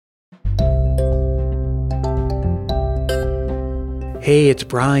Hey, it's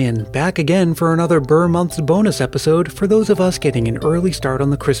Brian, back again for another Burr Month's bonus episode for those of us getting an early start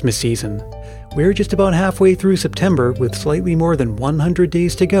on the Christmas season. We're just about halfway through September with slightly more than 100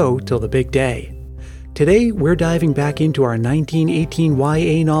 days to go till the big day. Today, we're diving back into our 1918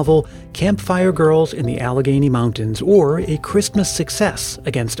 YA novel, Campfire Girls in the Allegheny Mountains, or A Christmas Success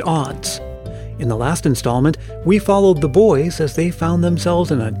Against Odds. In the last installment, we followed the boys as they found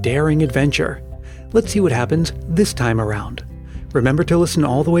themselves in a daring adventure. Let's see what happens this time around. Remember to listen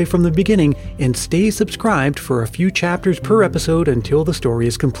all the way from the beginning and stay subscribed for a few chapters per episode until the story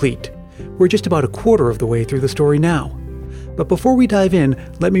is complete. We're just about a quarter of the way through the story now. But before we dive in,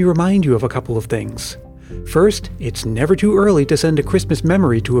 let me remind you of a couple of things. First, it's never too early to send a Christmas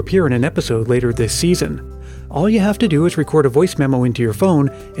memory to appear in an episode later this season. All you have to do is record a voice memo into your phone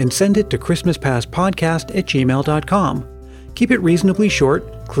and send it to christmaspastpodcast@gmail.com. Keep it reasonably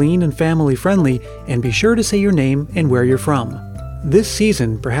short, clean, and family-friendly, and be sure to say your name and where you're from. This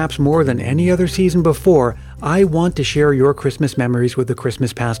season, perhaps more than any other season before, I want to share your Christmas memories with the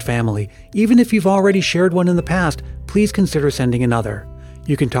Christmas Past family. Even if you've already shared one in the past, please consider sending another.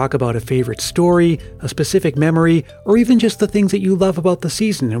 You can talk about a favorite story, a specific memory, or even just the things that you love about the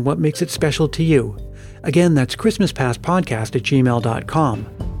season and what makes it special to you. Again, that's christmaspastpodcast@gmail.com.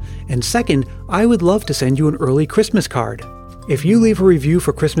 And second, I would love to send you an early Christmas card. If you leave a review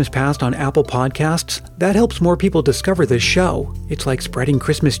for Christmas Past on Apple Podcasts, that helps more people discover this show. It's like spreading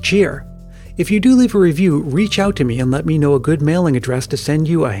Christmas cheer. If you do leave a review, reach out to me and let me know a good mailing address to send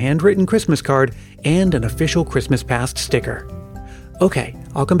you a handwritten Christmas card and an official Christmas Past sticker. Okay,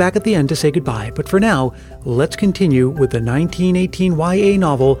 I'll come back at the end to say goodbye, but for now, let's continue with the 1918 YA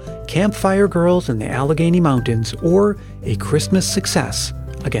novel Campfire Girls in the Allegheny Mountains, or A Christmas Success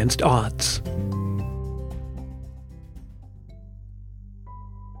Against Odds.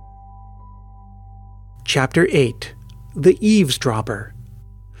 Chapter 8. The Eavesdropper.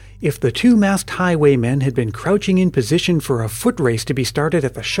 If the two masked highwaymen had been crouching in position for a foot race to be started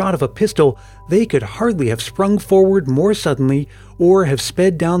at the shot of a pistol, they could hardly have sprung forward more suddenly or have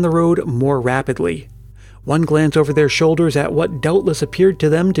sped down the road more rapidly. One glance over their shoulders at what doubtless appeared to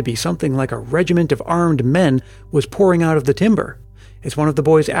them to be something like a regiment of armed men was pouring out of the timber. As one of the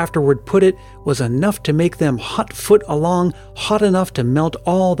boys afterward put it, was enough to make them hot foot along, hot enough to melt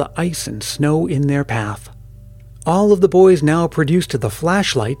all the ice and snow in their path. All of the boys now produced the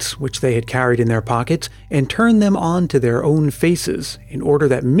flashlights, which they had carried in their pockets, and turned them on to their own faces, in order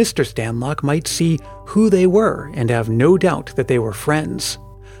that Mr. Stanlock might see who they were and have no doubt that they were friends.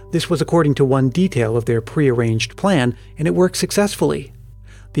 This was according to one detail of their prearranged plan, and it worked successfully.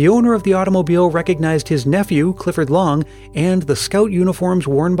 The owner of the automobile recognized his nephew, Clifford Long, and the scout uniforms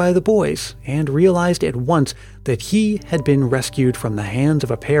worn by the boys, and realized at once that he had been rescued from the hands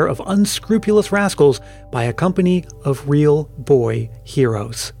of a pair of unscrupulous rascals by a company of real boy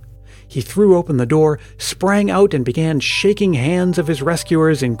heroes. He threw open the door, sprang out, and began shaking hands of his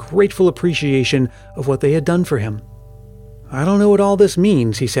rescuers in grateful appreciation of what they had done for him. "I don't know what all this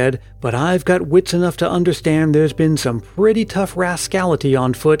means," he said, "but I've got wits enough to understand there's been some pretty tough rascality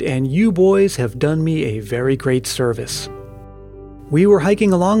on foot, and you boys have done me a very great service." "We were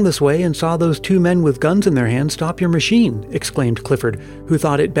hiking along this way and saw those two men with guns in their hands stop your machine," exclaimed Clifford, who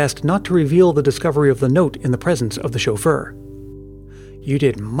thought it best not to reveal the discovery of the note in the presence of the chauffeur. "You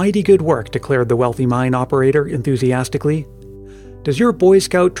did mighty good work," declared the wealthy mine operator enthusiastically. "Does your Boy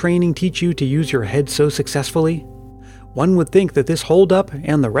Scout training teach you to use your head so successfully? One would think that this holdup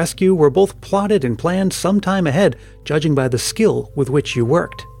and the rescue were both plotted and planned some time ahead, judging by the skill with which you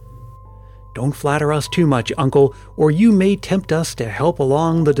worked." "Don't flatter us too much, Uncle, or you may tempt us to help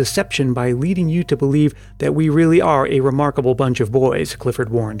along the deception by leading you to believe that we really are a remarkable bunch of boys," Clifford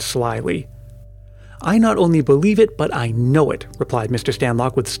warned slyly. "I not only believe it, but I know it," replied Mr.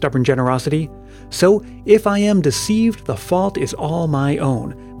 Stanlock with stubborn generosity. "So, if I am deceived, the fault is all my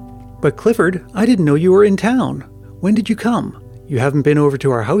own. But Clifford, I didn't know you were in town. When did you come? You haven't been over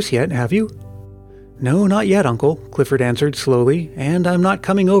to our house yet, have you?" "No, not yet, Uncle," Clifford answered slowly, "and I'm not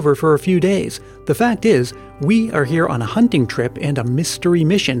coming over for a few days. The fact is, we are here on a hunting trip and a mystery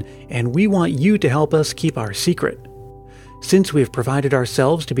mission, and we want you to help us keep our secret. Since we have provided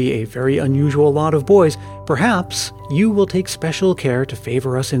ourselves to be a very unusual lot of boys, perhaps you will take special care to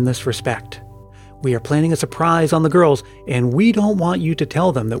favor us in this respect. We are planning a surprise on the girls, and we don't want you to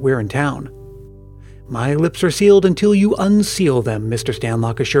tell them that we're in town." "My lips are sealed until you unseal them," Mr.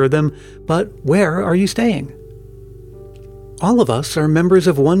 Stanlock assured them. "But where are you staying?" "All of us are members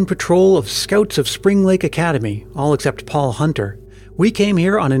of one patrol of Scouts of Spring Lake Academy, all except Paul Hunter. We came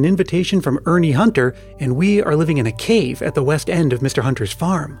here on an invitation from Ernie Hunter, and we are living in a cave at the west end of Mr. Hunter's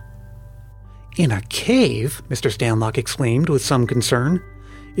farm." In a cave? Mr. Stanlock exclaimed with some concern.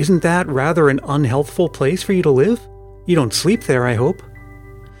 Isn't that rather an unhealthful place for you to live? You don't sleep there, I hope.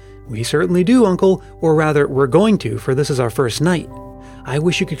 We certainly do, Uncle, or rather, we're going to, for this is our first night. I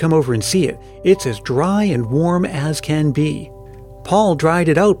wish you could come over and see it. It's as dry and warm as can be. Paul dried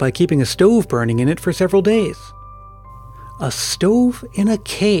it out by keeping a stove burning in it for several days. A stove in a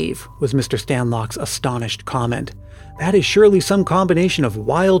cave, was Mr. Stanlock's astonished comment. That is surely some combination of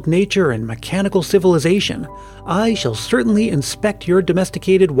wild nature and mechanical civilization. I shall certainly inspect your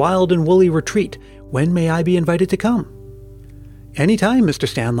domesticated wild and woolly retreat. When may I be invited to come? Any time, Mr.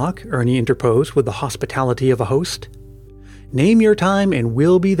 Stanlock, Ernie interposed with the hospitality of a host. Name your time and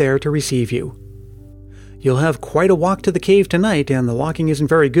we'll be there to receive you. You'll have quite a walk to the cave tonight, and the walking isn't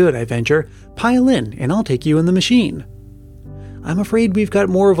very good, I venture. Pile in, and I'll take you in the machine. I'm afraid we've got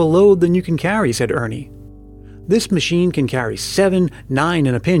more of a load than you can carry, said Ernie. This machine can carry 7, 9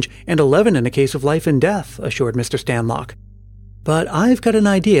 in a pinch, and 11 in a case of life and death, assured Mr. Stanlock. But I've got an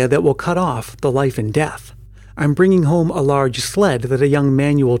idea that will cut off the life and death. I'm bringing home a large sled that a young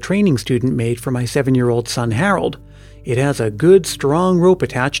manual training student made for my 7-year-old son Harold. It has a good, strong rope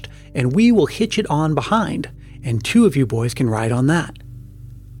attached, and we will hitch it on behind, and 2 of you boys can ride on that.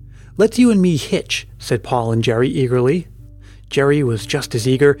 Let's you and me hitch, said Paul and Jerry eagerly. Jerry was just as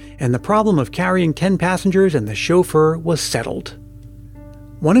eager, and the problem of carrying 10 passengers and the chauffeur was settled.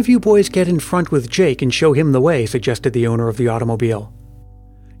 One of you boys get in front with Jake and show him the way, suggested the owner of the automobile.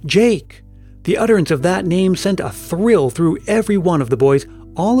 Jake! The utterance of that name sent a thrill through every one of the boys,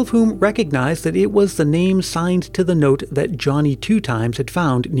 all of whom recognized that it was the name signed to the note that Johnny 2 times had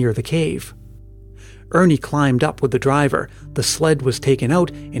found near the cave. Ernie climbed up with the driver, the sled was taken out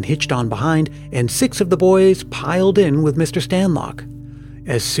and hitched on behind, and 6 of the boys piled in with Mr. Stanlock.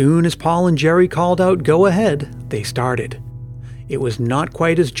 As soon as Paul and Jerry called out, "Go ahead," they started. It was not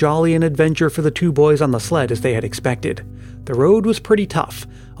quite as jolly an adventure for the 2 boys on the sled as they had expected. The road was pretty tough.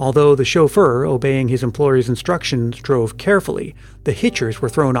 Although the chauffeur, obeying his employer's instructions, drove carefully, the hitchers were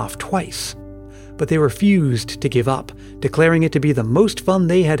thrown off twice. But they refused to give up, declaring it to be the most fun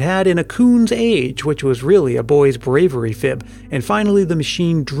they had had in a coon's age, which was really a boy's bravery fib, and finally the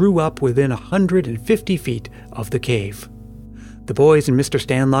machine drew up within 150 feet of the cave. The boys and Mr.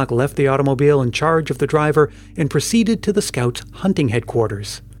 Stanlock left the automobile in charge of the driver and proceeded to the scouts' hunting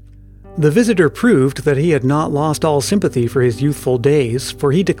headquarters. The visitor proved that he had not lost all sympathy for his youthful days,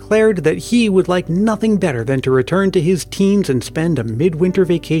 for he declared that he would like nothing better than to return to his teens and spend a midwinter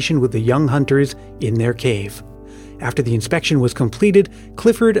vacation with the young hunters in their cave. After the inspection was completed,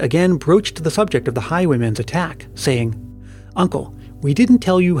 Clifford again broached the subject of the highwaymen's attack, saying, "Uncle, we didn't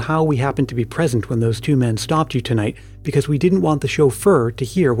tell you how we happened to be present when those 2 men stopped you tonight because we didn't want the chauffeur to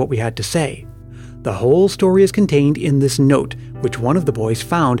hear what we had to say. The whole story is contained in this note, which one of the boys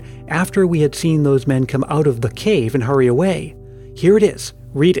found after we had seen those men come out of the cave and hurry away. Here it is.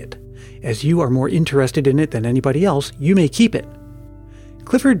 Read it. As you are more interested in it than anybody else, you may keep it."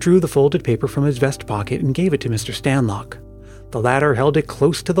 Clifford drew the folded paper from his vest pocket and gave it to Mr. Stanlock. The latter held it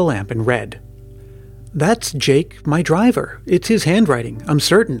close to the lamp and read, "That's Jake, my driver. It's his handwriting, I'm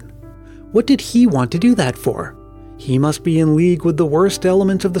certain. What did he want to do that for? He must be in league with the worst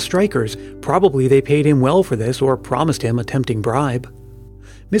elements of the strikers. Probably they paid him well for this or promised him a tempting bribe."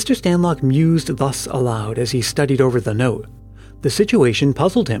 Mr. Stanlock mused thus aloud as he studied over the note. The situation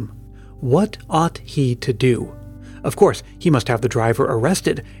puzzled him. What ought he to do? Of course, he must have the driver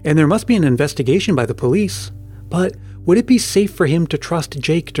arrested, and there must be an investigation by the police. But would it be safe for him to trust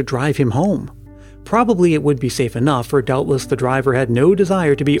Jake to drive him home? Probably it would be safe enough, for doubtless the driver had no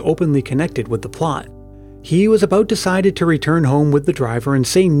desire to be openly connected with the plot. He was about decided to return home with the driver and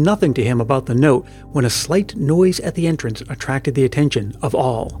say nothing to him about the note when a slight noise at the entrance attracted the attention of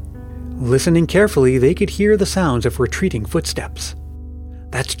all. Listening carefully, they could hear the sounds of retreating footsteps.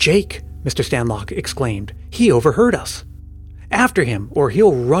 "That's Jake," Mr. Stanlock exclaimed. "He overheard us. After him, or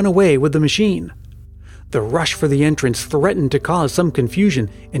he'll run away with the machine." The rush for the entrance threatened to cause some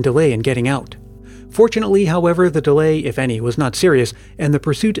confusion and delay in getting out. Fortunately, however, the delay, if any, was not serious, and the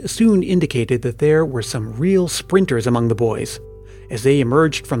pursuit soon indicated that there were some real sprinters among the boys. As they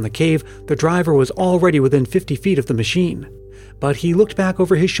emerged from the cave, the driver was already within 50 feet of the machine. But he looked back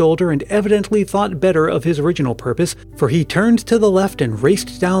over his shoulder and evidently thought better of his original purpose, for he turned to the left and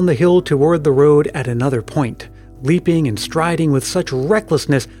raced down the hill toward the road at another point, leaping and striding with such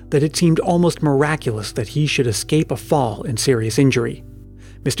recklessness that it seemed almost miraculous that he should escape a fall and serious injury.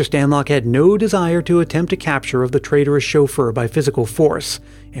 Mr. Stanlock had no desire to attempt a capture of the traitorous chauffeur by physical force,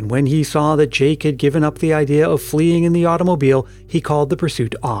 and when he saw that Jake had given up the idea of fleeing in the automobile, he called the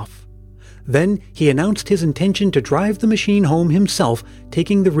pursuit off. Then he announced his intention to drive the machine home himself,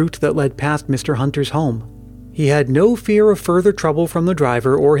 taking the route that led past Mr. Hunter's home. He had no fear of further trouble from the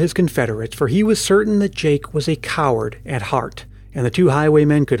driver or his confederates, for he was certain that Jake was a coward at heart, and the two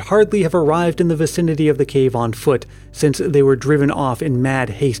highwaymen could hardly have arrived in the vicinity of the cave on foot, since they were driven off in mad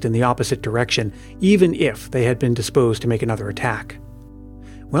haste in the opposite direction, even if they had been disposed to make another attack.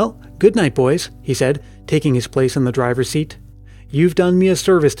 "Well, good night, boys," he said, taking his place in the driver's seat. "You've done me a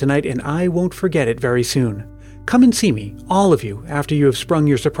service tonight, and I won't forget it very soon. Come and see me, all of you, after you have sprung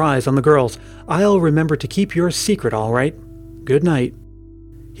your surprise on the girls. I'll remember to keep your secret, all right. Good night."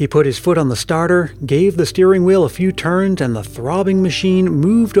 He put his foot on the starter, gave the steering wheel a few turns, and the throbbing machine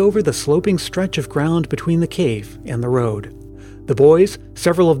moved over the sloping stretch of ground between the cave and the road. The boys,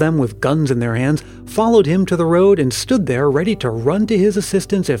 several of them with guns in their hands, followed him to the road and stood there ready to run to his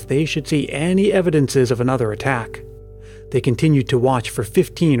assistance if they should see any evidences of another attack. They continued to watch for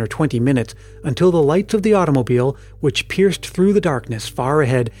 15 or 20 minutes until the lights of the automobile, which pierced through the darkness far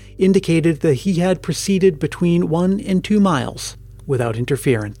ahead, indicated that he had proceeded between 1 and 2 miles without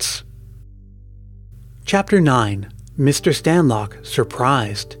interference. Chapter 9. Mr. Stanlock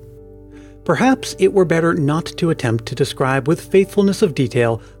Surprised. Perhaps it were better not to attempt to describe with faithfulness of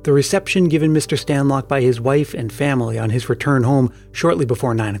detail the reception given Mr. Stanlock by his wife and family on his return home shortly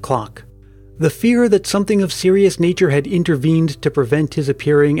before 9 o'clock. The fear that something of serious nature had intervened to prevent his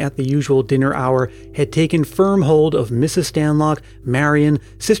appearing at the usual dinner hour had taken firm hold of Mrs. Stanlock, Marion,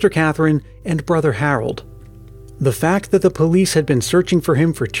 Sister Catherine, and Brother Harold. The fact that the police had been searching for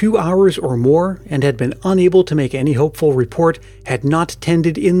him for 2 hours or more and had been unable to make any hopeful report had not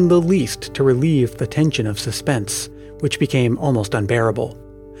tended in the least to relieve the tension of suspense, which became almost unbearable.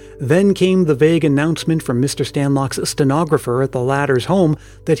 Then came the vague announcement from Mr. Stanlock's stenographer at the latter's home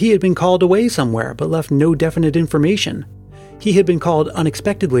that he had been called away somewhere but left no definite information. He had been called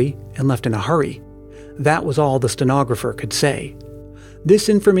unexpectedly and left in a hurry. That was all the stenographer could say. This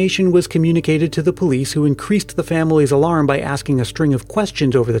information was communicated to the police, who increased the family's alarm by asking a string of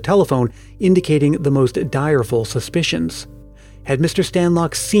questions over the telephone, indicating the most direful suspicions. Had Mr.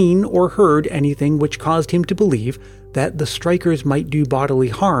 Stanlock seen or heard anything which caused him to believe that the strikers might do bodily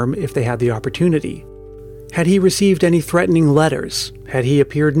harm if they had the opportunity? Had he received any threatening letters? Had he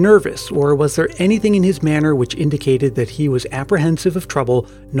appeared nervous, or was there anything in his manner which indicated that he was apprehensive of trouble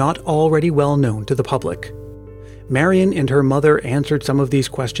not already well known to the public? Marion and her mother answered some of these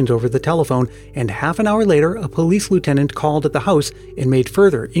questions over the telephone, and half an hour later a police lieutenant called at the house and made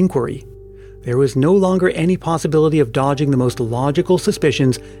further inquiry. There was no longer any possibility of dodging the most logical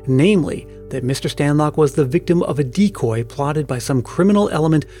suspicions, namely that Mr. Stanlock was the victim of a decoy plotted by some criminal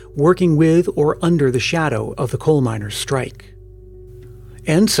element working with or under the shadow of the coal miners' strike.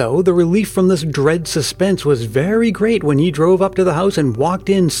 And so the relief from this dread suspense was very great when he drove up to the house and walked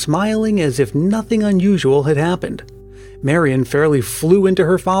in smiling as if nothing unusual had happened. Marion fairly flew into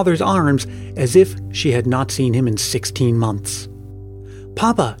her father's arms as if she had not seen him in 16 months.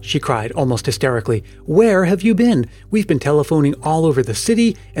 "Papa," she cried almost hysterically, "where have you been? We've been telephoning all over the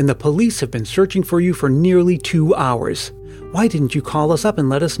city, and the police have been searching for you for nearly 2 hours. Why didn't you call us up and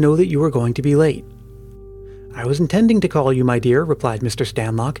let us know that you were going to be late?" "I was intending to call you, my dear," replied Mr.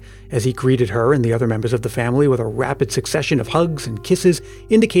 Stanlock, as he greeted her and the other members of the family with a rapid succession of hugs and kisses,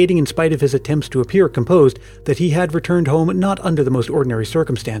 indicating, in spite of his attempts to appear composed, that he had returned home not under the most ordinary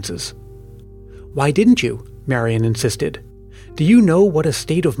circumstances. "Why didn't you?" Marion insisted. "Do you know what a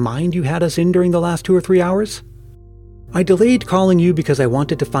state of mind you had us in during the last 2 or 3 hours?" "I delayed calling you because I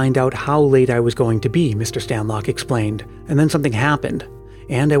wanted to find out how late I was going to be," Mr. Stanlock explained, "and then something happened.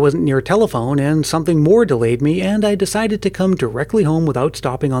 And I wasn't near a telephone, and something more delayed me, and I decided to come directly home without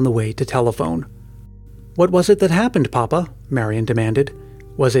stopping on the way to telephone." "What was it that happened, Papa?" Marion demanded.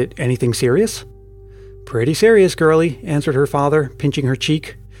 "Was it anything serious?" "Pretty serious, girlie," answered her father, pinching her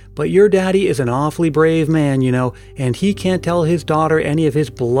cheek. "But your daddy is an awfully brave man, you know, and he can't tell his daughter any of his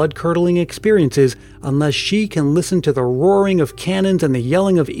blood-curdling experiences unless she can listen to the roaring of cannons and the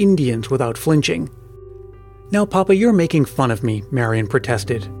yelling of Indians without flinching." "Now, Papa, you're making fun of me," Marion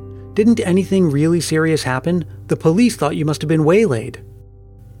protested. "Didn't anything really serious happen? The police thought you must have been waylaid."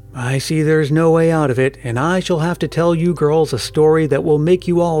 "I see there's no way out of it, and I shall have to tell you girls a story that will make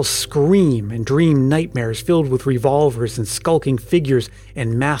you all scream and dream nightmares filled with revolvers and skulking figures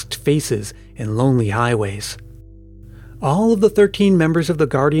and masked faces and lonely highways." All of the 13 members of the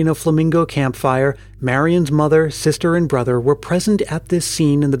Guardian of Flamingo campfire, Marion's mother, sister, and brother were present at this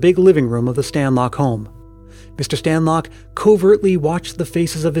scene in the big living room of the Stanlock home. Mr. Stanlock covertly watched the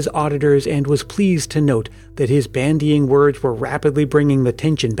faces of his auditors and was pleased to note that his bandying words were rapidly bringing the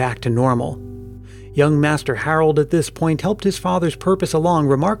tension back to normal. Young Master Harold at this point helped his father's purpose along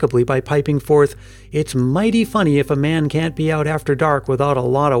remarkably by piping forth, "It's mighty funny if a man can't be out after dark without a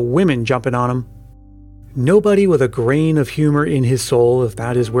lot of women jumping on him." Nobody with a grain of humor in his soul, if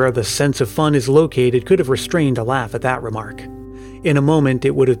that is where the sense of fun is located, could have restrained a laugh at that remark. In a moment,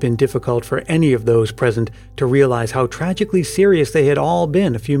 it would have been difficult for any of those present to realize how tragically serious they had all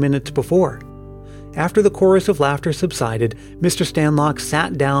been a few minutes before. After the chorus of laughter subsided, Mr. Stanlock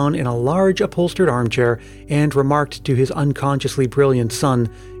sat down in a large upholstered armchair and remarked to his unconsciously brilliant son,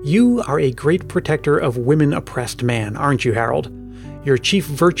 "You are a great protector of women-oppressed man, aren't you, Harold? Your chief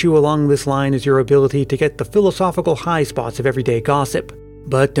virtue along this line is your ability to get the philosophical high spots of everyday gossip.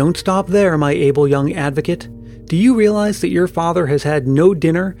 But don't stop there, my able young advocate. Do you realize that your father has had no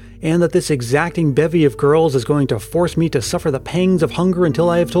dinner, and that this exacting bevy of girls is going to force me to suffer the pangs of hunger until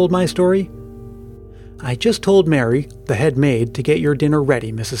I have told my story?" "I just told Mary, the head maid, to get your dinner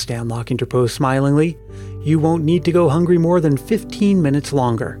ready," Mrs. Stanlock interposed smilingly. "You won't need to go hungry more than 15 minutes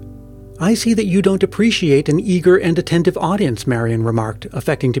longer." "I see that you don't appreciate an eager and attentive audience," Marion remarked,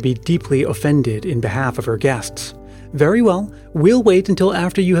 affecting to be deeply offended in behalf of her guests. "Very well, we'll wait until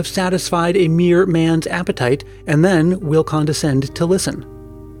after you have satisfied a mere man's appetite, and then we'll condescend to listen."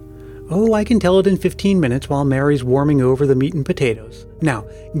 "Oh, I can tell it in 15 minutes while Mary's warming over the meat and potatoes. Now,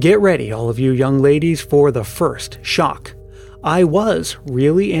 get ready, all of you young ladies, for the first shock. I was,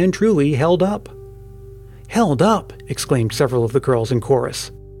 really and truly, held up." "Held up?" exclaimed several of the girls in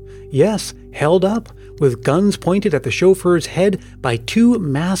chorus. "Yes, held up, with guns pointed at the chauffeur's head by 2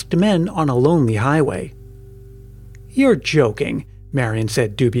 masked men on a lonely highway." "You're joking," Marion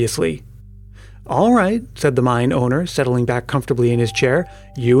said dubiously. "All right," said the mine owner, settling back comfortably in his chair.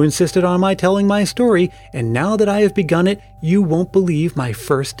 "You insisted on my telling my story, and now that I have begun it, you won't believe my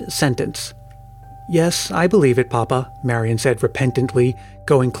first sentence." "Yes, I believe it, Papa," Marion said repentantly,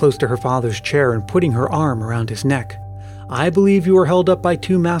 going close to her father's chair and putting her arm around his neck. "I believe you were held up by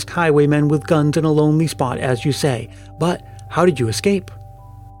 2 masked highwaymen with guns in a lonely spot, as you say. But how did you escape?"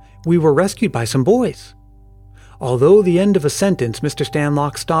 "We were rescued by some boys." Although the end of a sentence, Mr.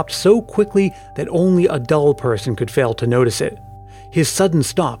 Stanlock stopped so quickly that only a dull person could fail to notice it. His sudden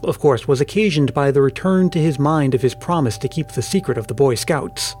stop, of course, was occasioned by the return to his mind of his promise to keep the secret of the Boy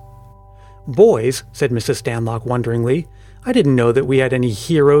Scouts. "Boys?" said Mrs. Stanlock wonderingly. "I didn't know that we had any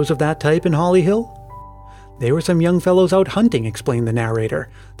heroes of that type in Holly Hill." "They were some young fellows out hunting," explained the narrator.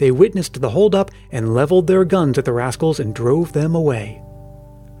 "They witnessed the hold-up and leveled their guns at the rascals and drove them away."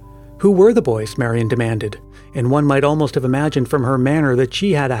 "Who were the boys?" Marion demanded, and one might almost have imagined from her manner that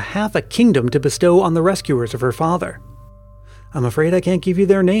she had half a kingdom to bestow on the rescuers of her father. "I'm afraid I can't give you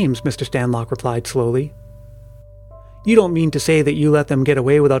their names," Mr. Stanlock replied slowly. "You don't mean to say that you let them get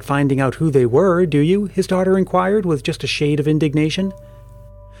away without finding out who they were, do you?" his daughter inquired with just a shade of indignation.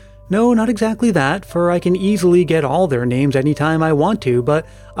 "No, not exactly that, for I can easily get all their names any time I want to, but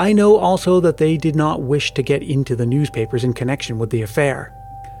I know also that they did not wish to get into the newspapers in connection with the affair."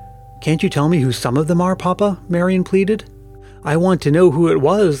 "Can't you tell me who some of them are, Papa?" Marion pleaded. "I want to know who it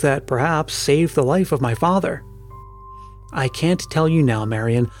was that perhaps saved the life of my father." "I can't tell you now,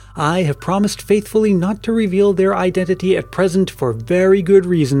 Marion. I have promised faithfully not to reveal their identity at present for very good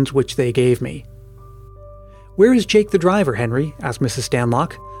reasons which they gave me." "Where is Jake the driver, Henry?" asked Mrs.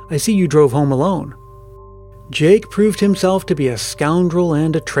 Stanlock. "I see you drove home alone." "Jake proved himself to be a scoundrel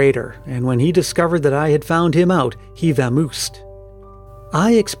and a traitor, and when he discovered that I had found him out, he vamoosed.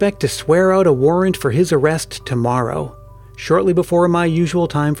 I expect to swear out a warrant for his arrest tomorrow. Shortly before my usual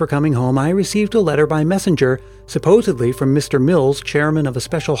time for coming home, I received a letter by messenger, supposedly from Mr. Mills, chairman of a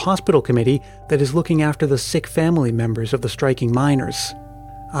special hospital committee that is looking after the sick family members of the striking miners.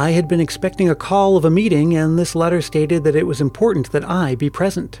 I had been expecting a call of a meeting, and this letter stated that it was important that I be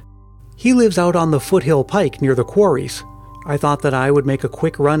present. He lives out on the Foothill Pike near the quarries. I thought that I would make a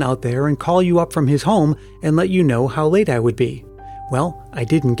quick run out there and call you up from his home and let you know how late I would be. Well, I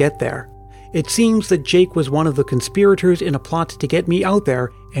didn't get there. It seems that Jake was one of the conspirators in a plot to get me out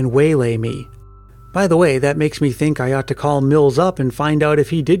there and waylay me. By the way, that makes me think I ought to call Mills up and find out if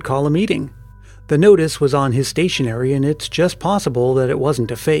he did call a meeting. The notice was on his stationery, and it's just possible that it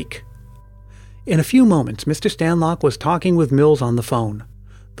wasn't a fake." In a few moments, Mr. Stanlock was talking with Mills on the phone.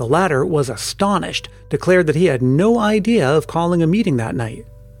 The latter was astonished, declared that he had no idea of calling a meeting that night.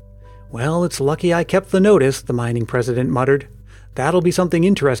 "Well, it's lucky I kept the notice," the mining president muttered. "That'll be something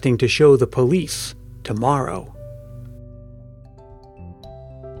interesting to show the police tomorrow."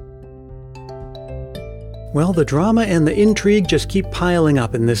 Well, the drama and the intrigue just keep piling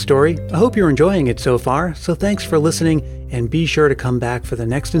up in this story. I hope you're enjoying it so far, so thanks for listening, and be sure to come back for the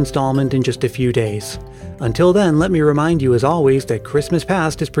next installment in just a few days. Until then, let me remind you as always that Christmas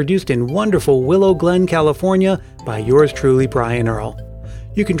Past is produced in wonderful Willow Glen, California by yours truly, Brian Earl.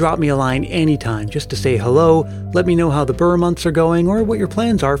 You can drop me a line anytime just to say hello, let me know how the Burr months are going, or what your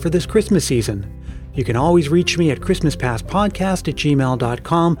plans are for this Christmas season. You can always reach me at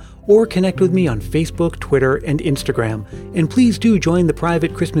christmaspastpodcast@gmail.com or connect with me on Facebook, Twitter, and Instagram. And please do join the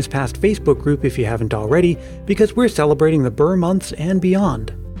private Christmas Past Facebook group if you haven't already, because we're celebrating the Burr months and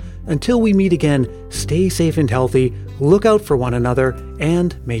beyond. Until we meet again, stay safe and healthy, look out for one another,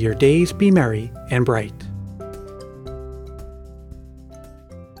 and may your days be merry and bright.